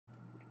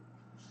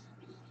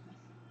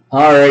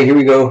All right, here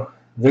we go.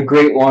 The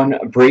Great One,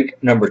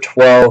 break number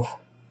 12.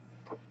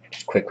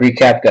 Quick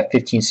recap, got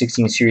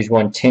 15-16 Series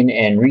 1 tin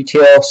and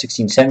retail,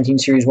 16-17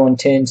 Series 1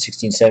 tin,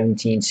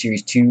 16-17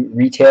 Series 2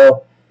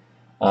 retail,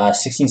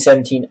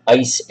 16-17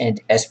 ice and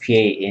SPA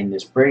in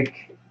this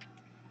break.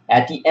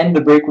 At the end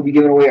of the break, we'll be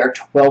giving away our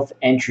 12th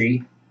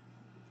entry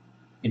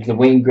into the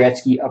Wayne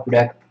Gretzky Upper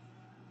Deck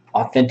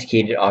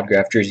Authenticated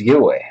Autograph Jersey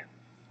giveaway.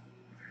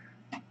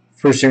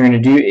 First thing we're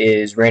going to do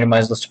is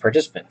randomize list of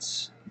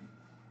participants.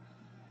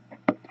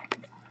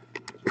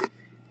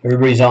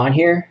 Everybody's on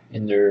here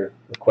in their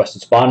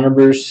requested spot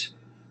numbers.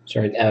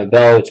 Starting with Emma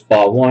Bell, it's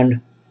spot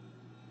 1.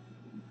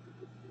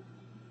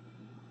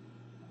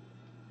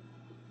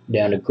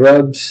 Down to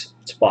Grubbs,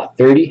 spot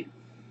 30.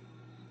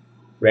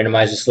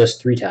 Randomize this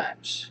list 3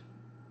 times.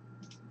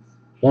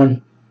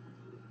 1,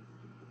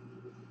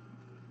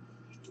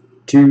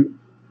 2,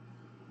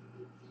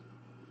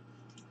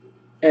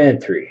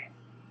 and 3.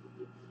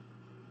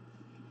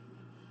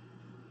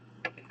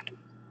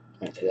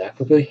 I'll do that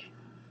quickly.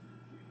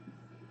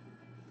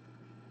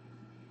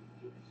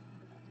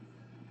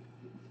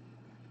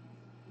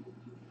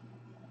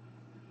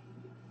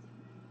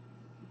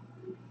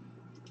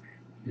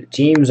 The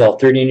teams, all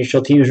 30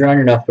 initial teams are on.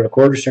 Enough but a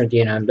quarter. Start at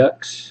the Anaheim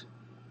Ducks.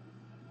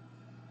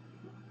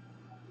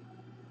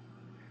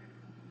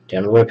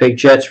 Down to the Winnipeg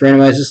Jets.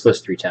 Randomize this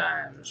list 3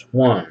 times.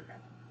 1,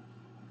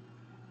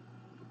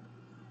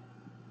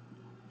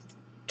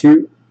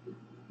 2,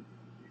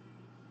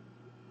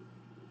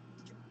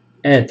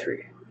 and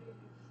 3.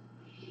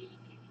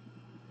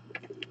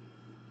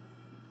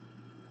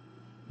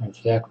 I'll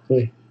do that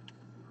quickly.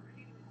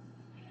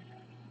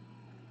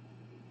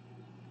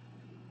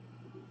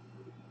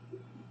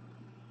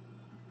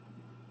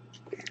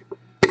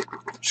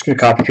 Just going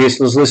to copy paste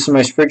those lists in my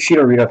spreadsheet.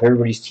 I'll read off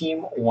everybody's team.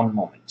 One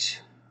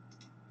moment.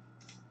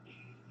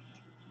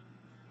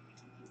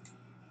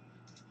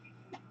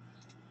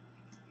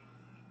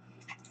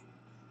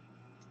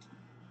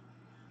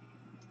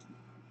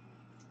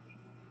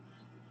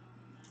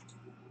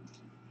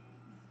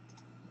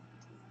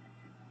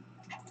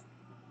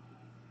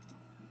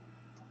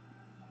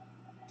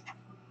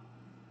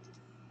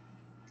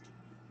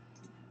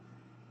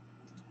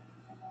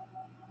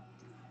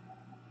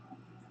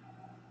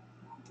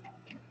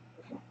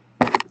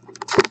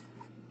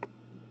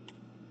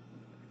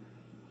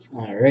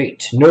 All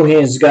right. No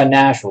Hands has got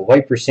Nashville.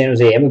 Viper, San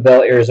Jose. Emma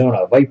Bell,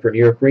 Arizona. Viper, New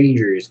York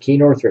Rangers. K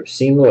Northrop,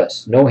 St.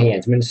 Louis. No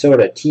Hands,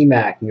 Minnesota.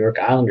 T-Mac, New York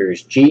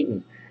Islanders.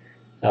 Jayton,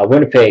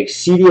 Winnipeg.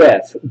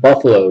 CDF,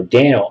 Buffalo.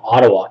 Dano,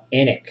 Ottawa.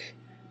 Anik,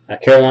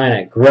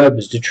 Carolina.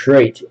 Grubbs,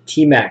 Detroit.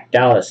 T-Mac,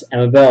 Dallas.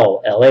 Emma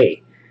Bell,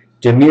 LA.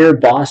 Demir,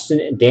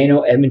 Boston.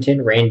 Dano, Edmonton.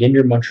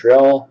 Randinder,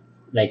 Montreal.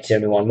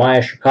 1971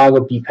 Maya,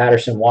 Chicago. B.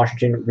 Patterson,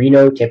 Washington.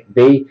 Reno, Tampa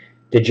Bay.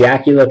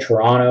 DeJacula,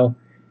 Toronto.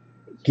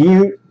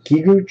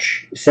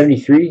 Giguch,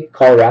 73,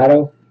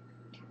 Colorado.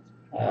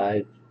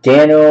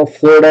 Dano,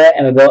 Florida.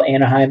 Emma Bell,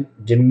 Anaheim.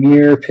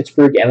 Demir,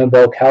 Pittsburgh. Emma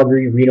Bell,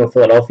 Calgary. Reno,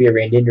 Philadelphia.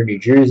 Randinder, New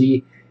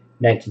Jersey.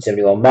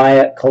 1971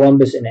 Maya,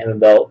 Columbus, and Emma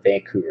Bell,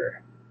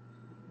 Vancouver.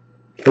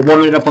 We're 1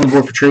 minute up on the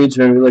board for trades.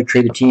 If anybody would like to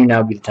trade the team, now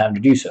would be the time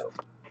to do so.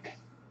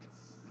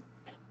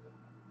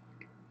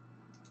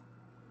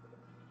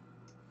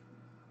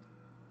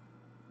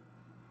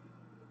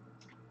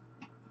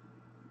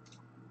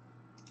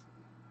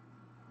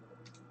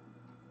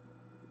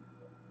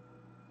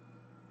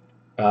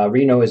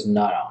 Reno is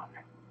not on.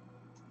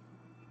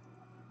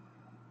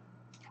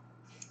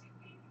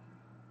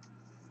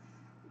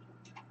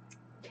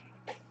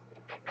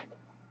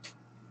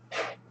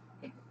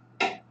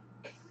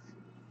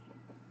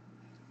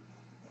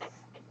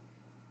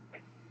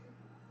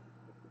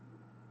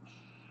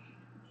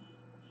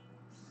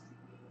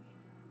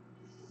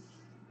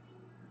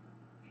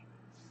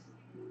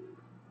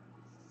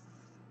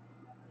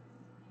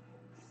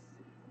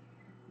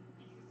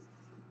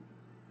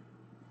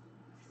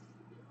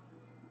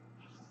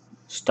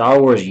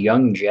 Star Wars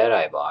Young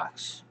Jedi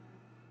box.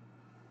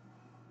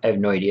 I have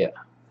no idea.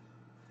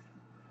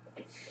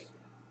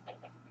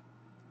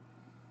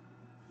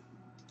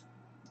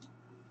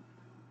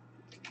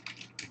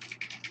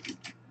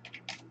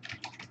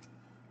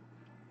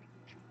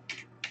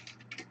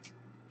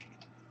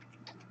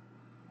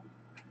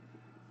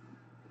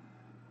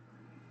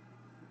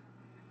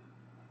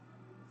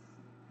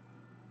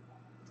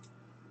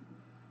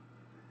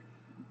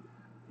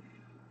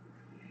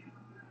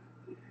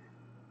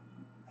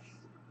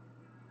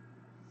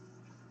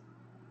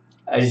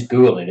 I just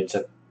Googled it. It's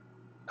a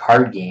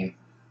card game.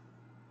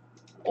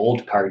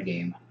 Old card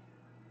game.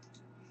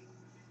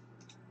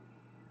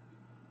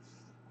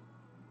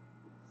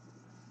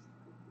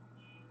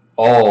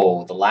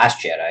 Oh, The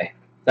Last Jedi.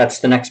 That's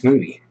the next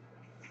movie.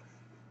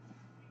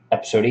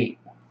 Episode 8.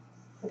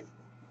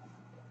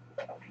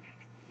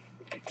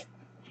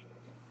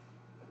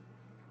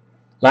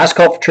 Last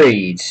call for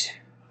trades.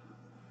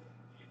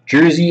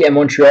 Jersey and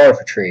Montreal are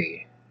for trade.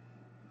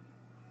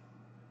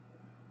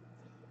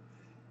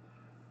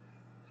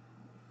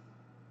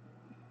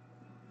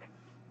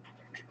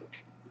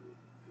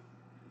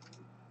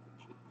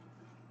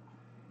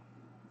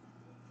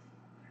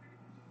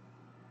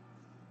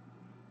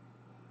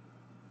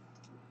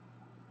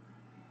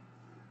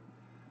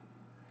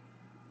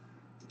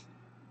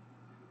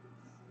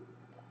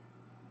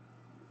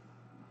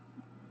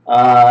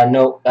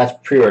 No, that's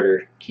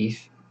pre-order,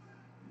 Keith.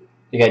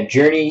 You got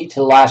Journey to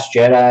the Last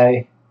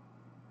Jedi,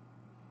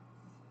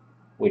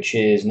 which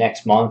is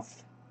next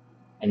month,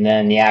 and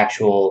then the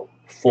actual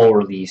full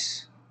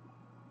release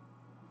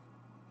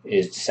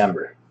is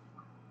December.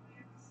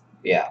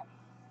 Yeah.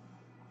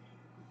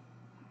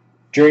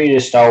 Journey to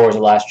Star Wars: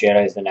 The Last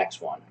Jedi is the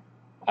next one.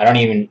 I don't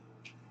even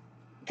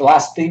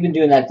they've been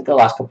doing that the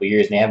last couple of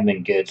years and they haven't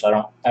been good, so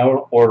I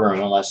don't order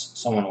them unless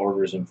someone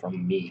orders them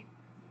from me.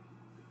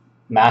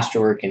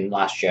 Masterwork and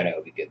Last Jedi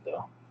would be good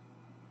though,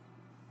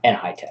 and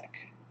High Tech.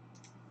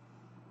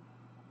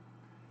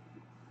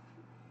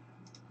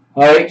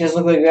 All right, doesn't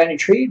look like we got any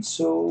trades,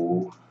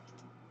 so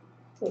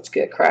let's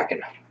get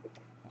cracking.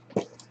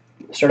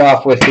 Start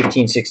off with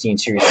 1516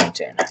 Series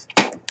 110.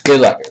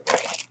 Good luck,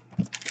 everybody.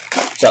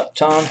 What's up,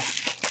 Tom?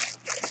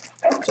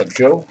 What's up,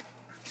 Joe?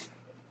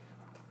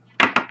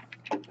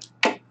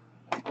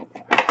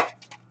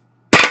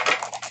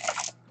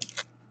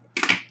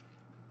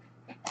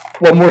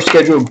 One more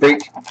scheduled break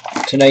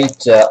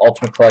tonight.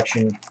 Ultimate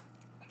Collection,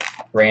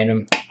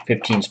 random,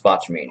 15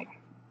 spots remaining.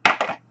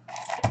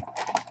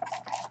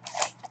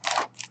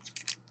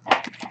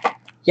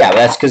 Yeah, but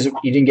that's because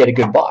you didn't get a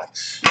good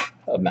box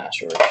of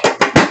Masterwork.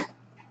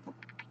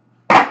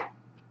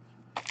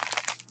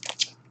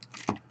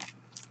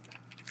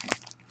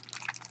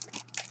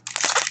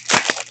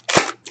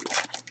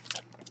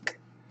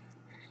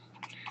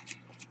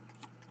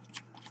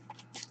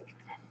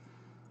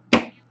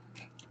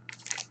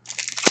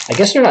 I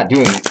guess they're not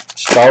doing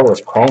Star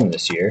Wars Chrome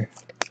this year.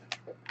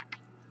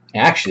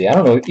 Actually, I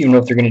don't even know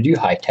if they're going to do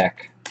High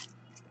Tech.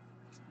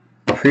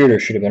 Pre-order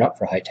should have been up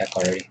for High Tech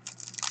already.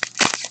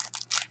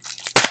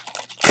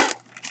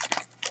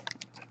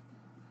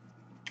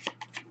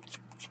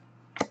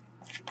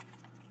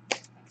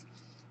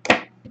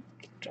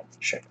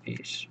 Check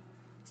these.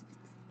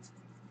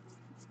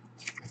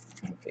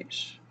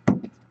 Face.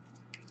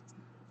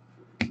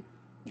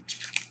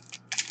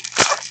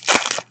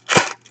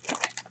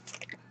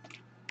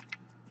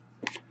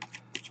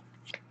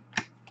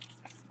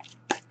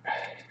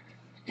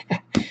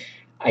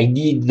 I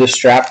need the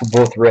strap for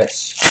both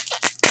wrists.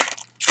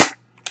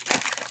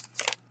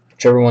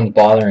 Whichever one's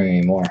bothering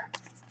me more.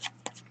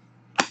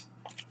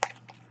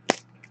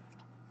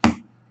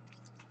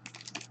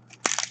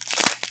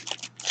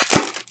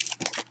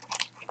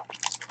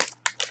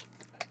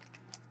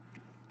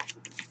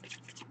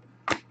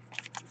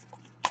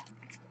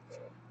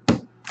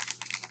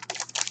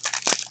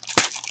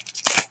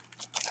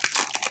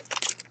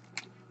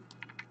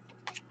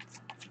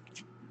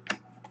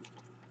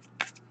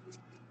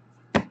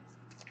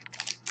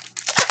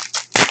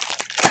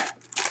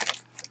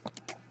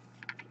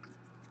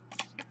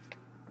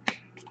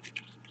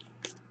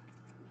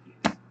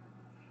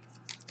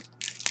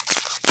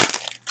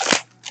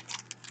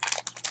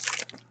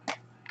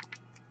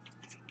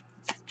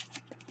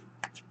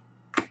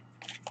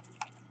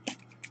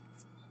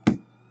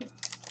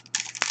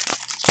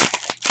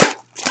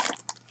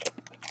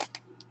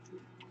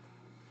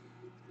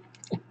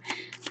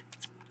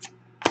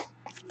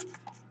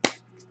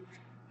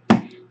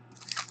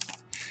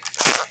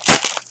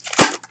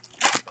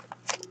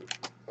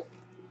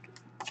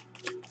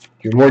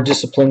 You're more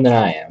disciplined than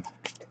I am.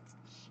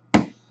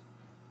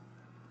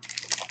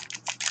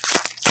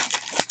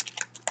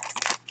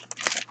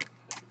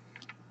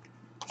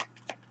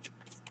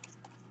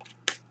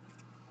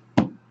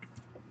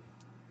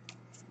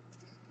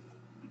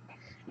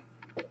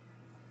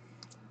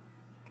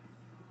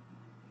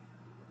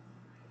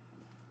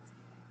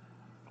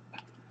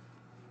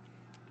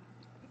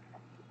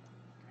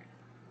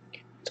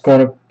 It's going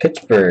to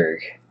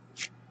Pittsburgh,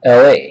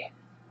 LA,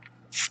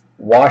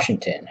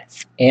 Washington,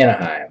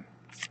 Anaheim.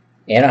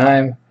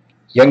 Anaheim,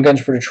 Young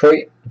Guns for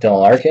Detroit, Dylan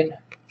Larkin.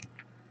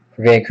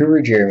 For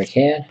Vancouver, Jerry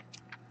McCann.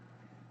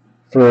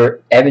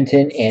 For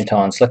Edmonton,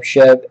 Anton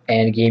Slepyshev.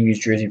 And game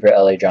used jersey for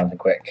LA, Jonathan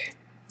Quick.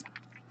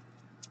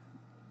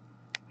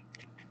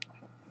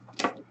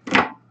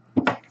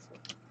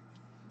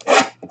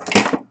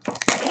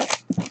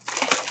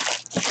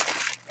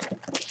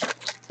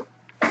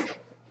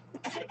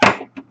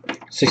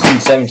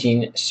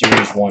 (1617)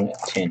 Series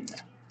 110.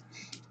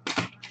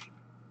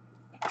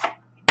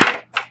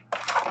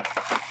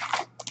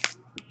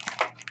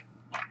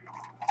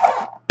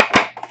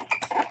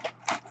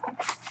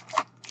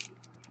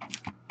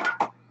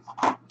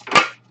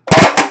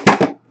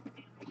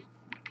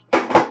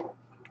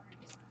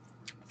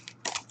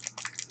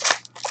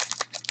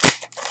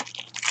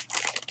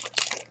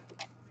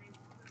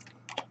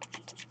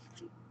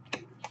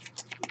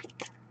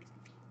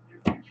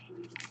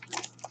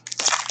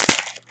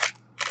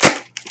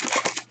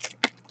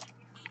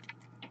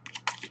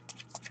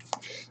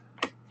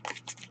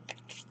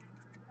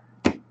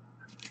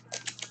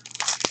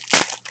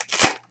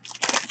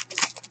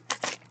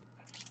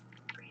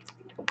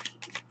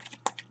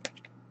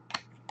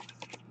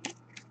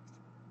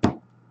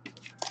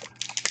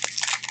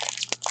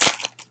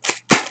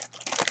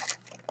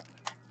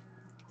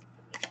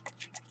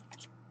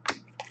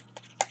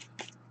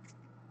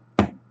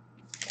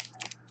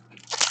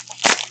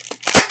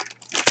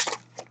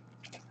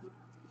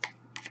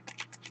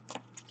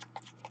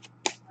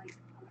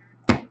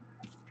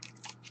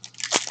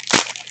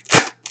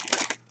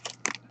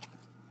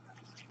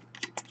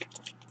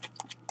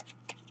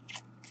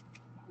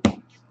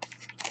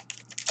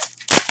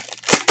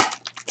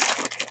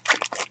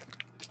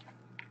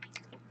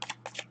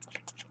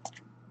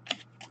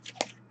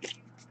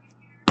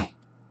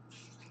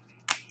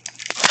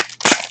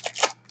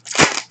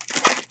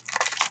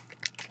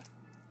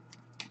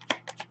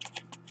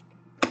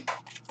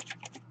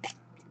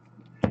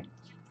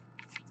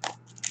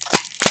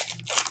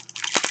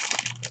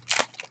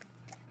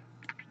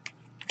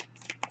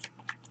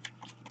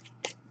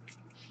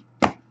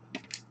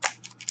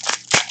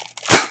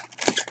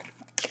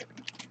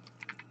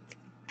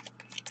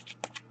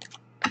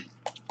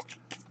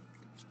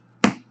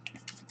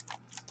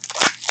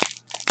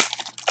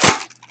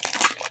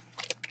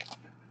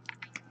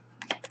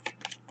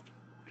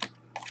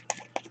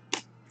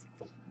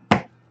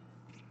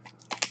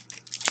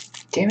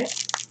 Damn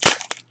it.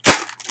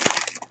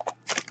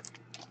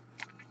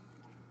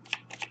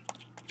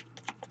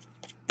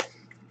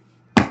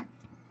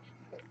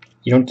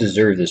 You don't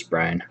deserve this,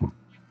 Brian.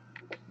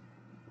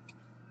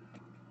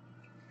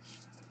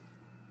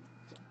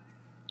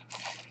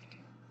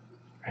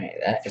 Alright,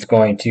 that is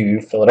going to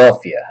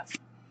Philadelphia,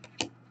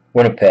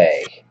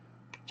 Winnipeg,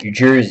 New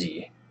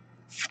Jersey,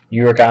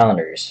 New York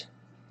Islanders.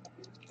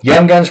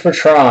 Young Guns for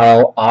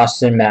Toronto,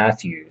 Austin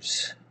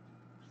Matthews.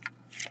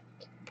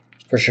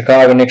 For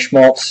Chicago, Nick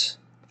Schmaltz.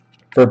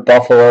 For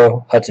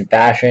Buffalo, Hudson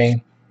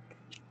Fasching.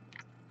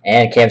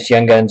 And Camp's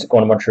Young Guns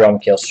going to Montreal,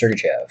 Mikhail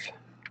Sergachev.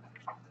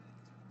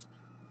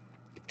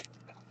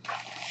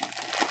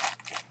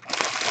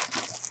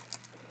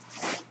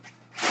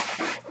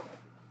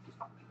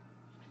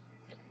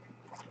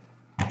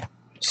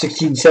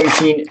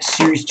 '16-17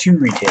 Series 2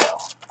 retail.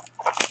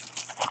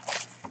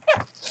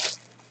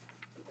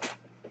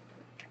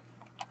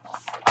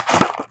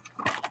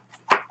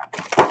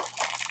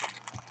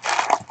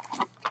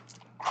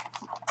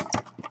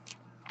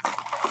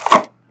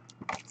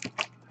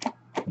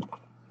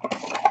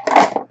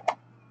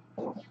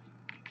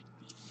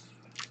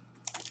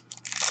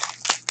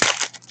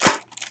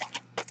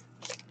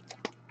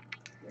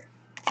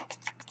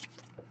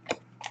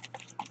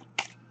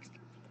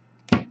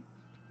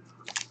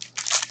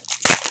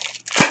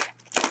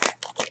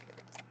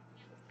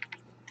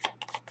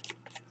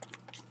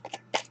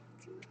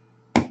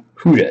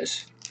 Who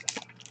does?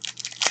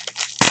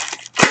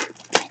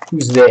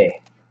 Who's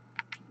they?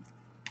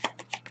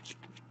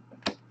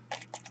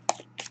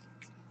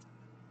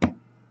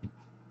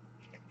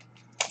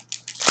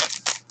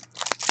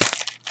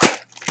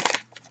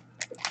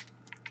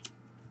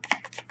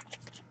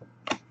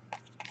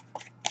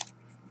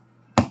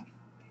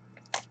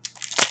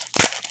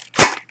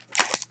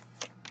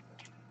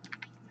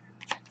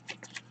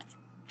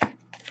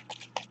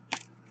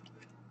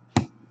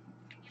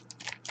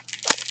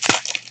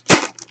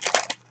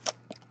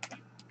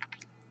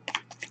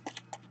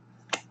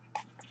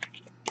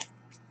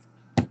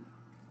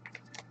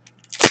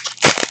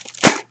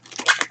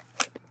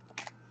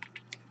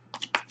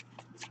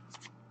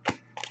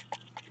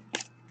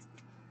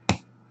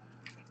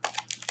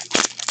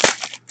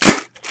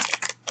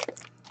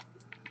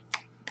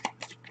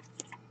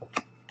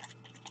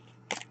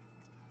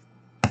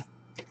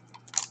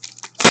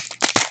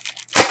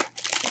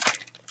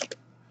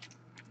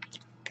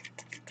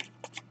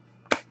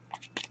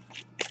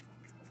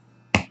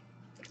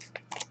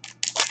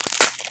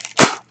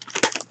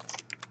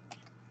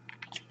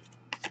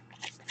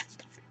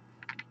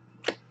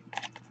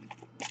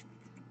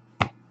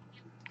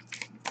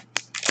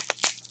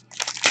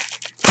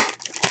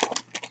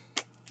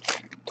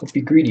 Don't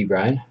be greedy,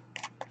 Brian.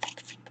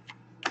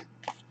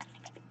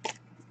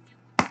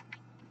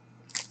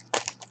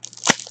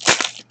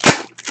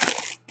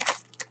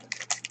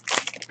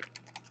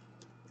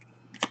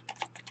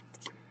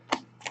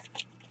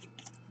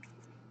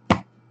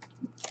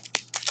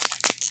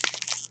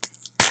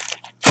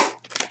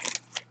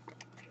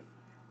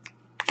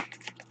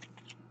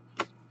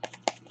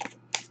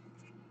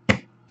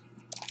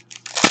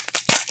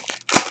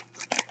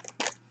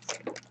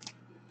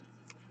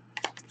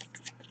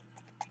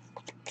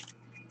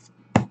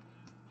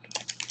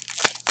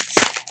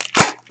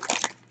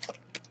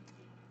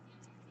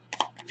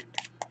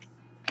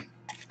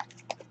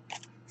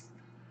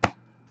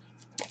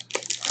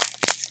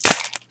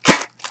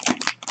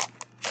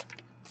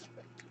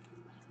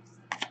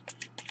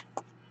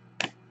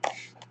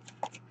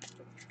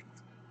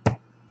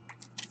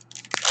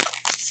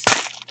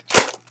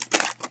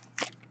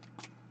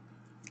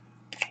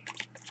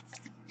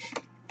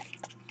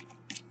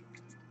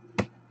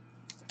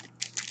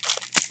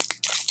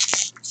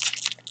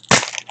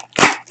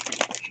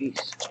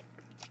 Jeez.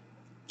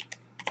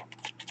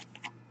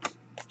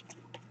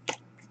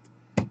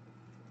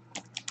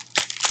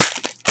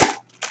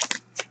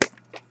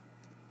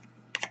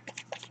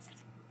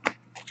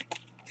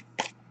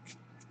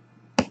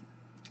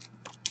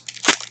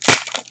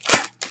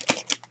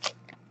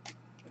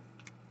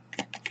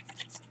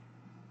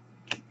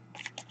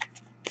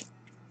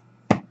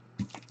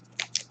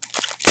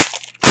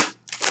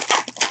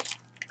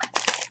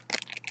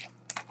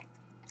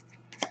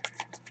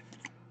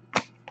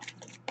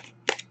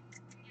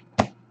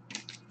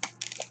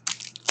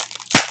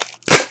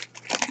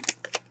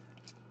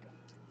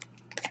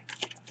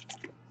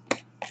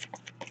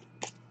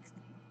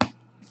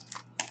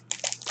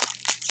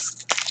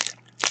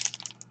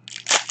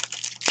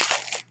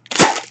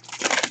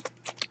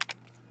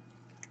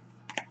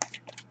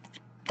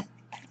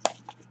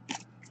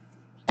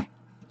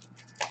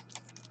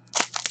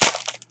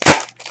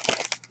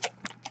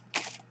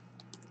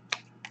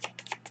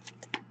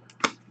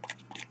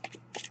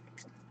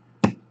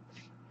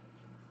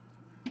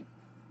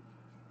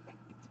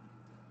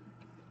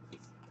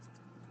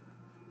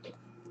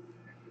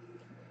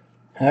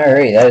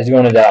 Alright, that is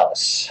going to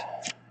Dallas.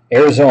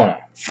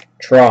 Arizona,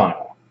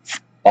 Toronto,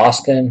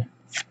 Boston,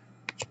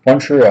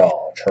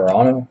 Montreal,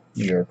 Toronto,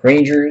 New York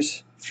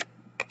Rangers,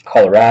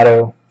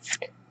 Colorado,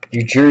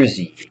 New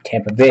Jersey,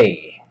 Tampa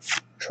Bay,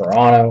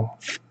 Toronto,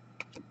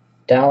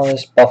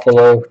 Dallas,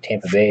 Buffalo,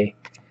 Tampa Bay,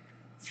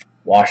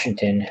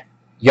 Washington.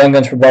 Young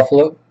Guns for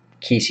Buffalo,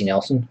 Casey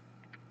Nelson.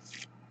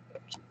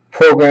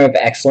 Program of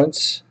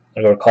Excellence,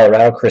 I'll go to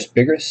Colorado, Chris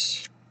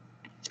Bigris.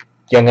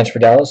 Young Guns for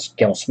Dallas,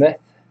 Gil Smith.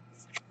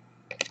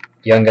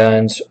 Young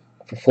Guns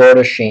for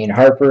Florida, Shane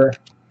Harper.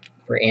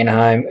 For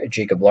Anaheim,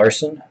 Jacob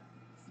Larson.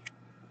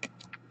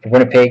 For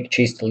Winnipeg,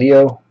 Chase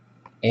DeLeo.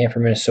 And for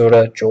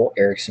Minnesota, Joel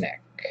Eriksson Ek.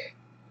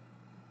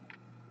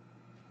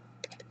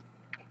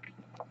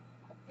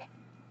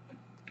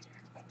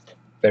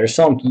 Better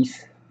sell him,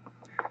 Keith.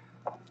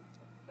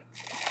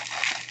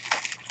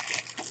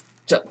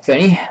 What's up,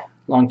 Fenny?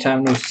 Long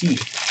time no see.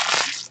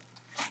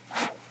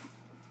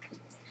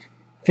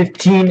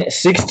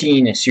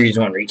 15-16 Series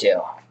 1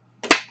 retail.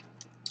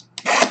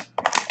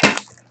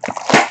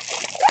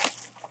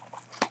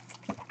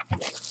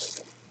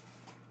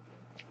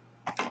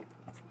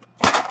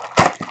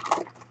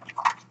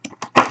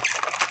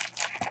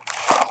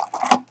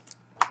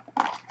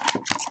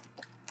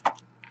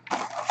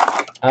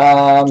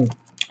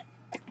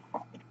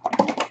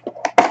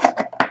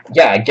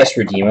 Yeah, I guess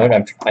redeem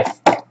it.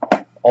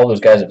 All those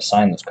guys have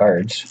signed those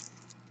cards.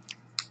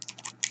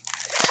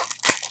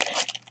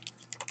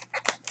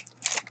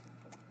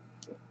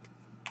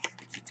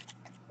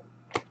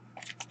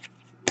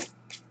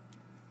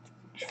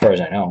 As far as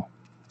I know.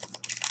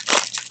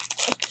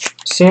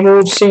 Same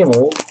old, same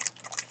old.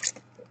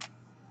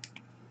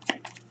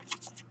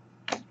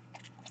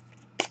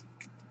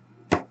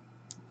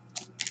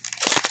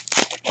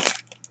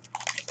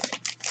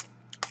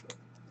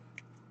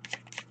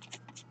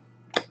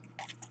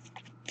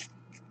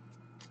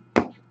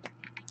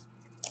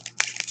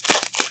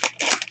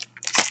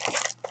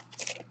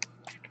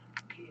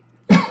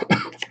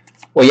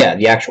 Well, yeah,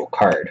 the actual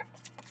card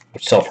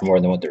would sell for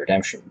more than what the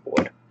redemption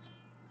would.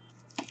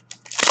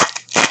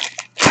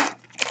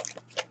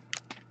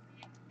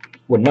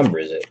 What number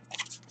is it?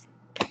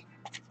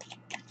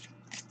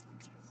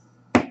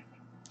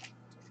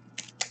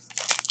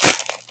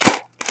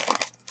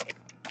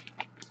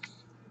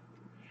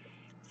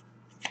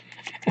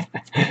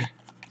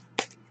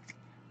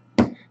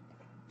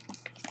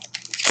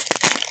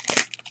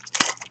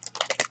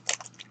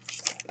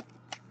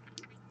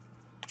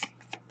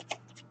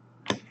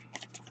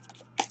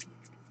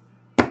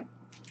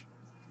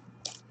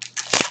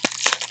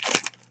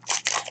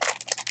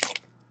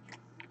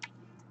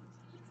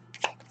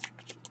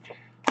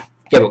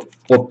 Yeah, but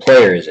what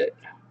player is it?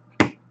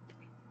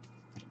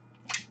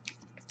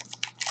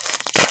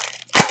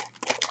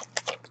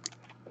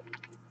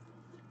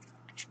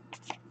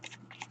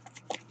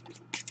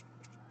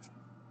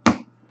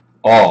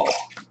 Oh.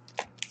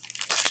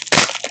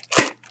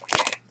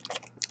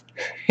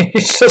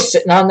 You're still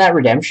sitting on that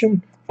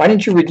redemption? Why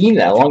didn't you redeem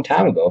that a long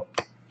time ago?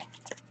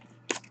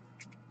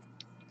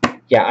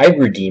 Yeah, I'd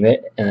redeem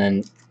it and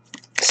then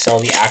sell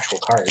the actual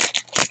card.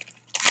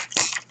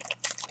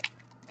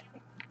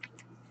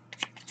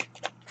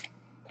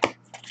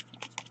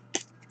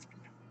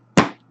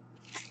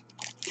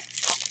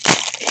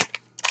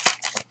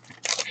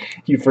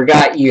 You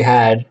forgot you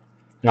had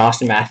an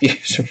Austin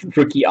Matthews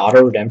rookie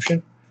auto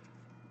redemption?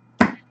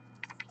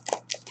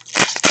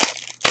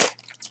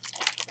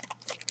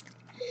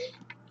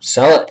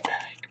 Sell it.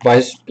 You could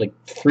buy like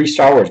 3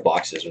 Star Wars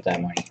boxes with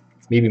that money.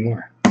 Maybe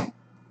more.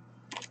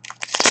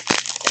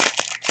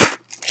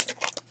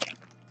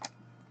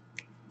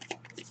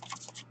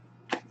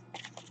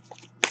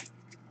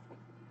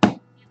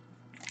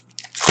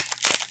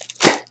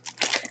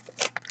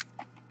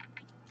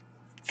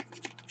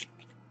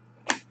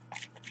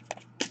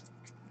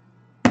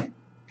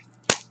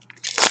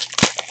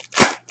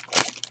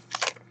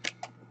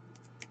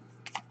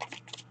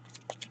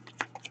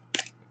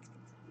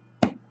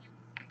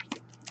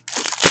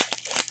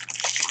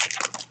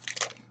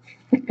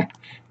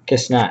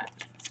 Guess not.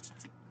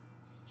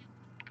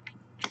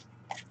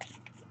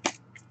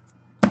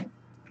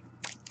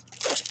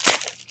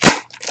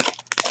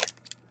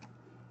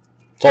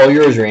 It's all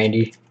yours,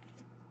 Randy.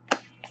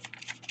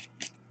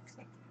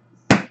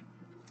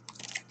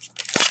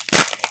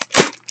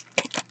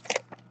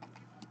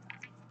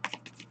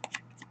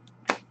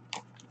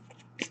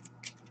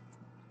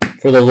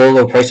 For the low,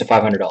 low price of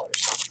 $500.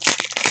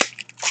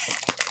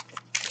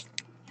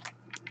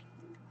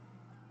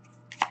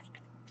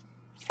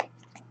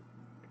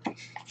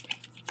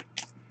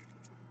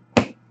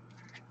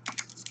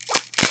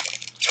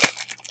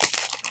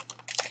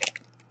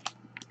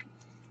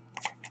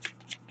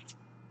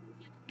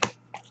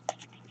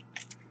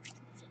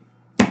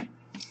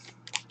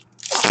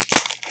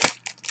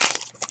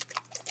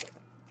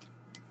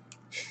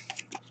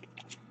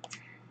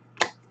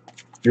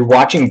 You're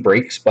watching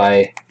breaks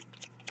by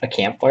a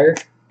campfire?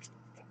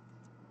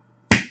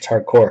 It's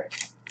hardcore.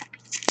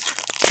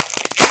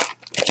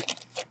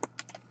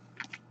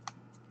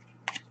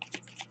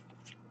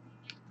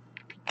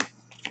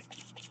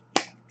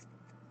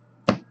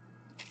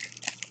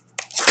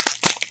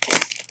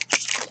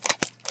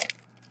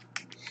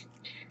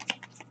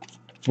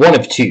 One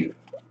of two.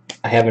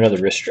 I have another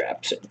wrist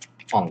strap sitting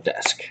on the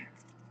desk.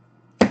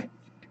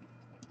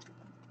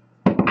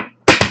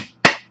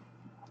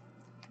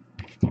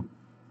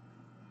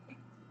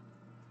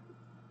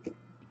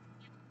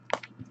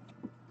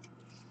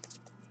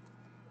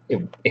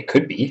 It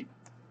could be.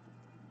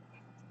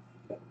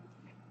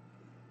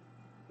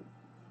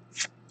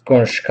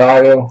 Going to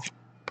Chicago,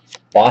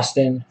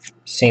 Boston,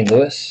 St.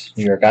 Louis,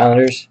 New York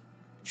Islanders,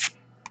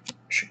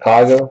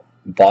 Chicago,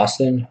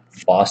 Boston,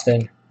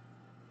 Boston,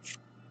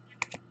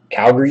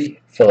 Calgary,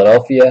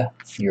 Philadelphia,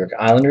 New York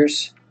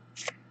Islanders,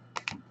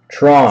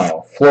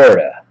 Toronto,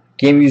 Florida,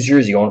 Game Used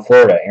Jersey going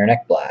Florida, Aaron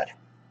Ekblad,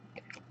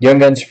 Young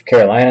Guns for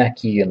Carolina,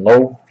 Keegan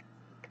Lowe,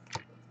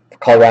 for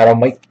Colorado,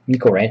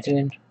 Mikko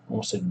Rantanen,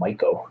 almost said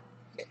Myko,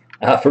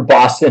 for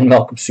Boston,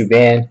 Malcolm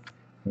Subban,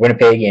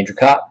 Winnipeg, Andrew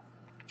Kopp,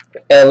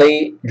 for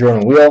LA,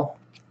 Jordan Wheel,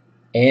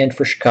 and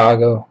for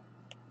Chicago,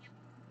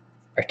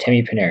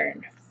 Artemi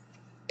Panarin.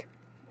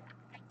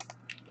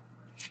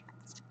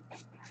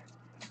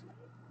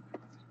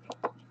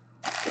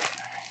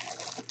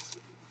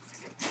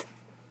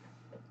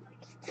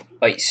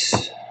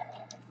 Ice.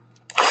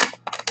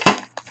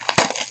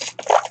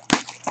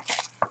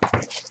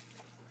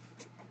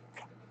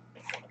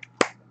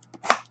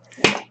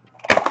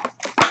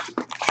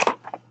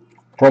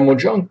 Promo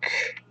junk.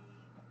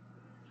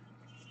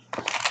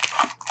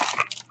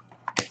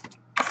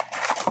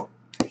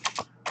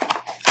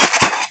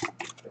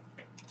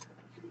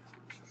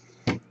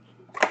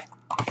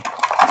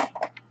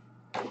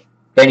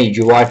 Benny, did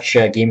you watch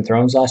Game of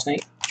Thrones last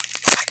night?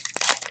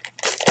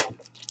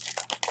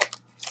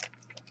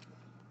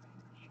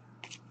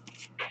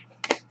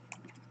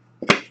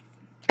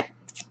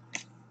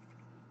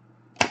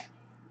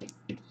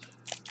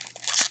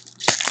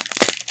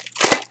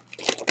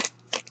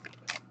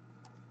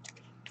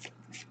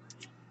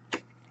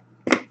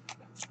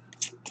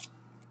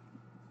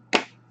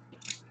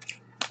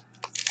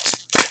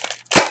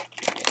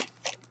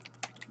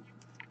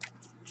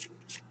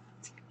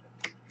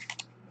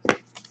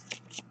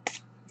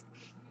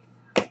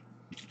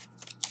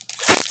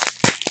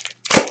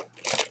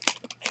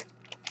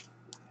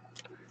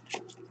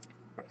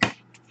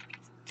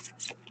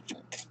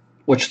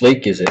 Which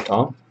lake is it,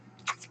 Tom?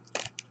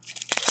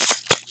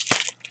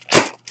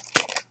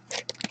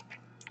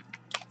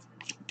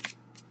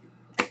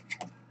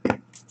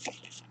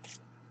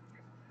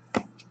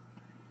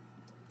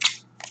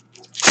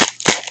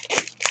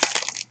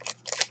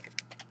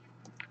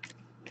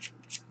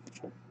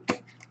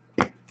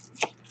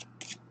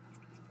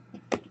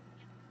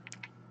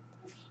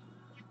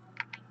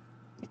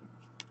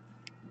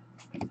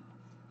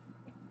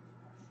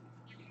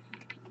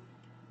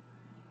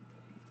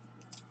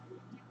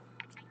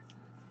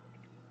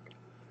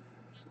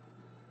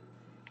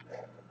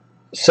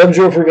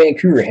 Sub-Zero for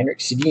Vancouver, Henrik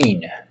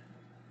Sedin.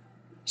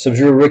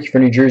 Sub-Zero rookie for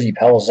New Jersey,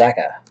 Pavel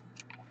Zacha.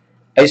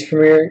 Ice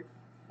Premier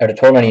out of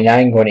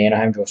 12.99 going to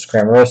Anaheim, Joe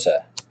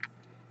Scramorosa.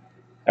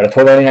 Out of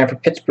 12.99 for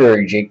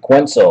Pittsburgh, Jake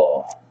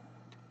Guentzel.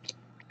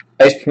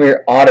 Ice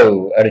Premier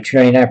Auto out of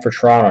 2.99 for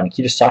Toronto,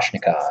 Nikita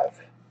Soshnikov.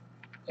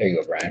 There you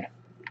go, Brian.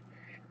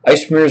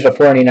 Ice Premiers out of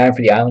 4.99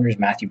 for the Islanders,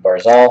 Matthew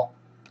Barzal.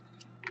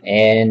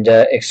 And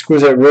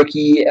Exquisite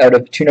Rookie out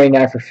of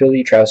 2.99 for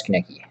Philly, Travis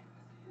Konecny.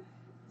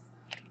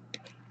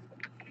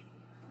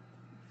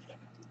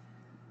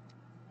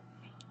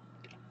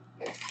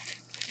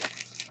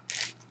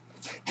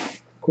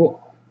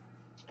 Cool.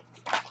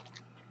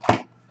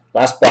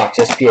 Last box,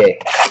 SPA.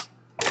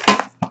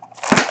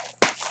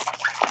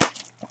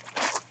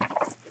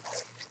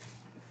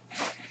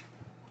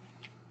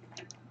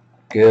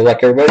 Good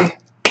luck, everybody.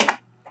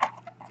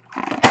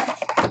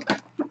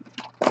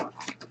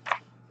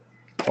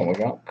 One more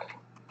junk.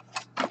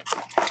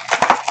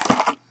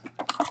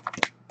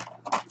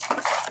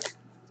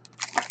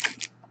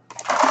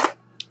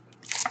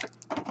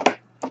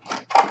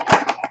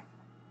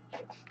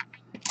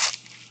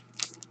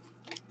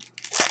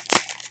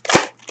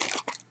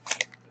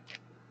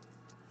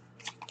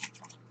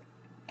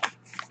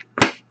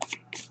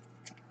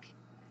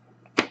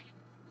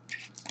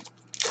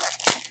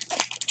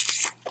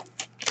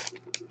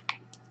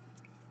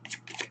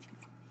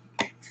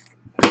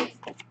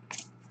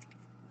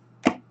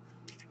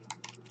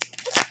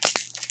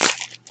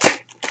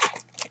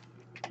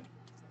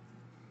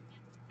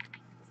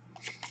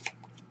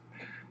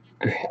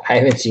 I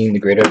haven't seen The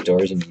Great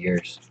Outdoors in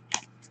years.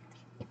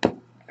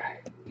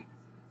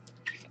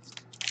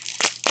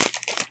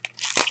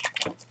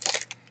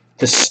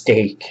 The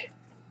steak.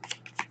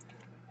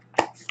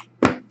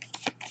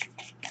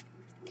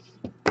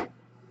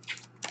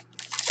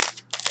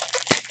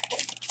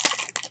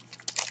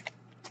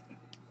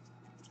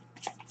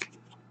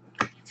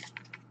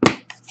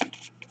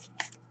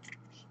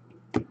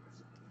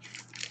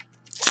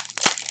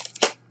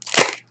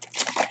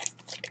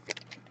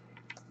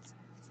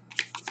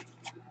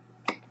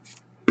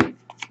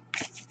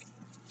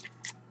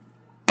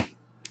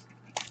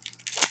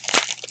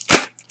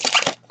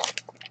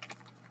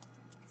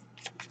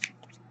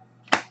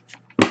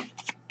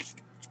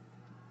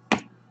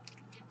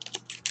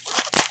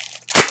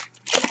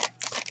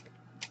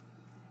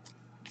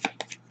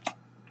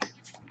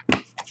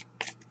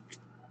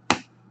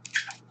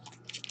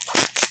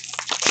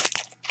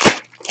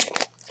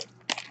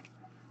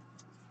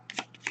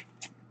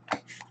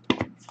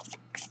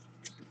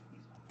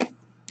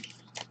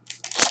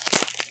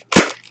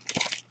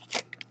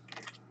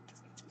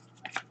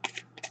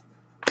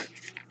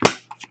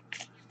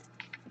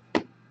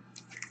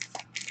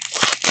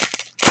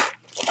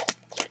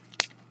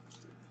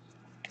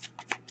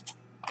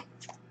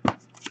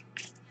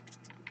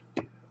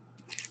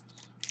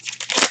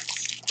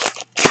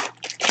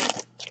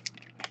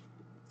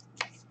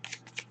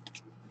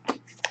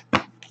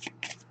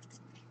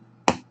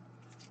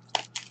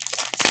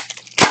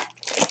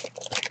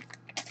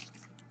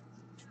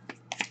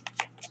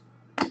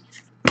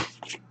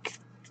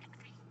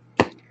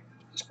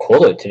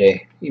 cold out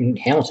today. Even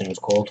Hamilton was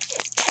cold.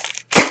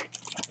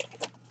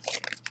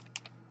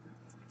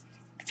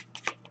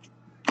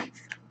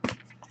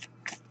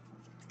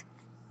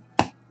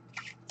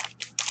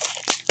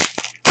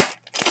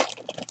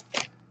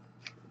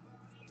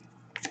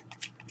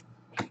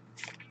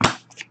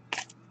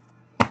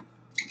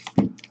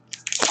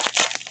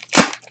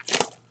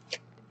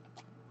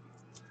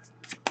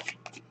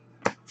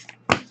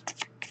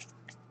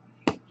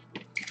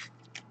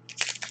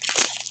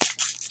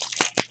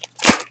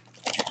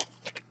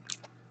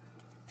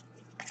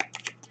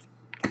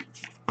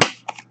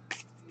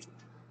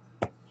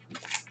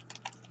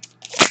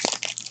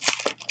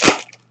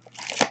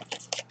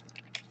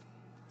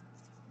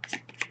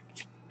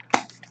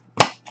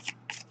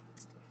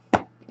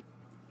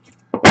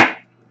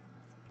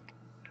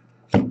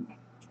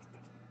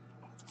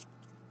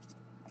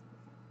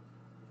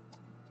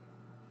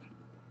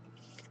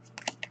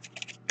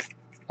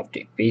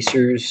 Update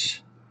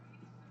basers.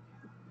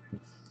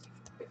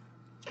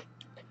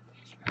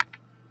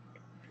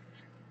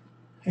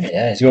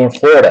 Yeah, he's going to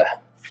Florida.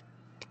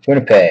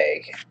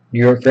 Winnipeg, New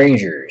York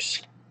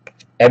Rangers,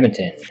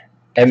 Edmonton,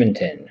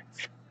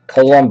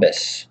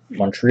 Columbus,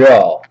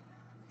 Montreal,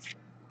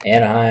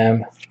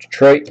 Anaheim,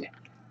 Detroit,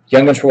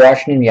 Young Guns for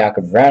Washington,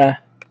 Jakub Vrana.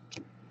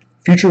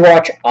 Future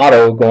Watch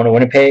Auto going to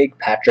Winnipeg,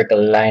 Patrick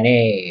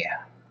Laine.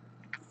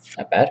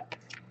 Not bad.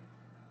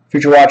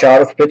 Future Watch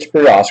Auto for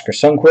Pittsburgh, Oscar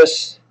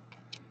Sundqvist.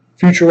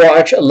 Future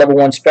Watch Level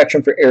 1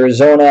 Spectrum for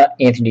Arizona,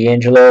 Anthony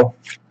D'Angelo.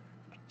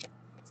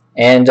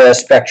 And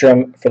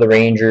Spectrum for the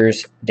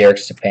Rangers, Derek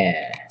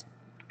Stepan.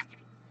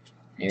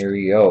 There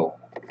we go.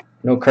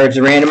 No cards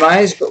are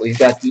randomized, but we've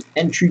got the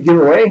entry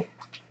giveaway.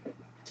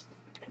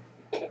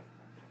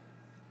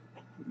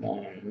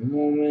 One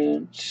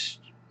moment.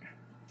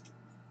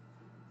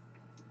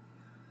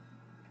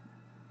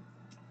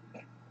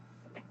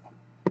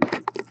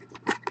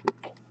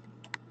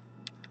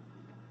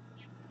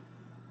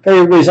 If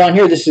everybody's on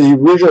here, this is the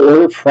original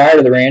order prior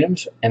to the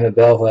randoms. Emma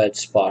Bell, who had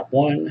spot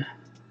 1.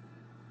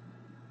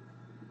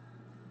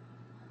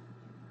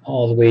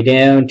 All the way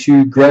down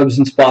to Grubbs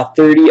in spot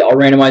 30. I'll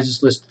randomize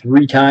this list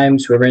 3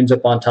 times. Whoever ends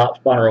up on top,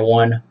 spot number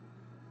 1,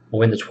 will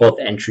win the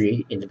 12th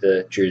entry into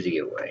the jersey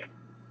giveaway.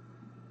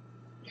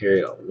 Here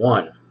we go.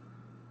 1,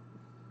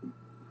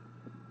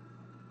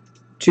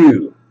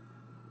 2,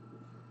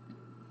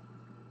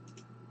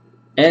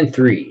 and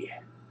 3.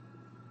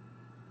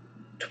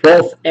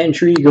 12th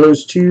entry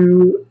goes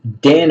to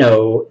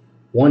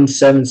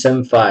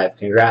Dano1775.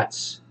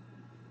 Congrats.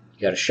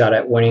 You got a shot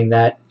at winning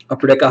that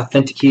Upper Deck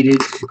authenticated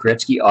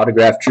Gretzky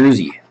autographed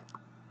jersey.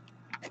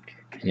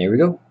 And there we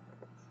go.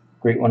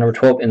 Great one, number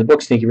 12 in the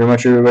books. Thank you very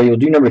much, everybody. We'll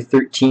do number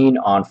 13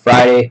 on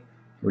Friday.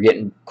 We're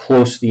getting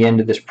close to the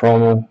end of this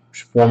promo.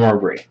 Just 4 more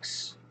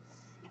breaks.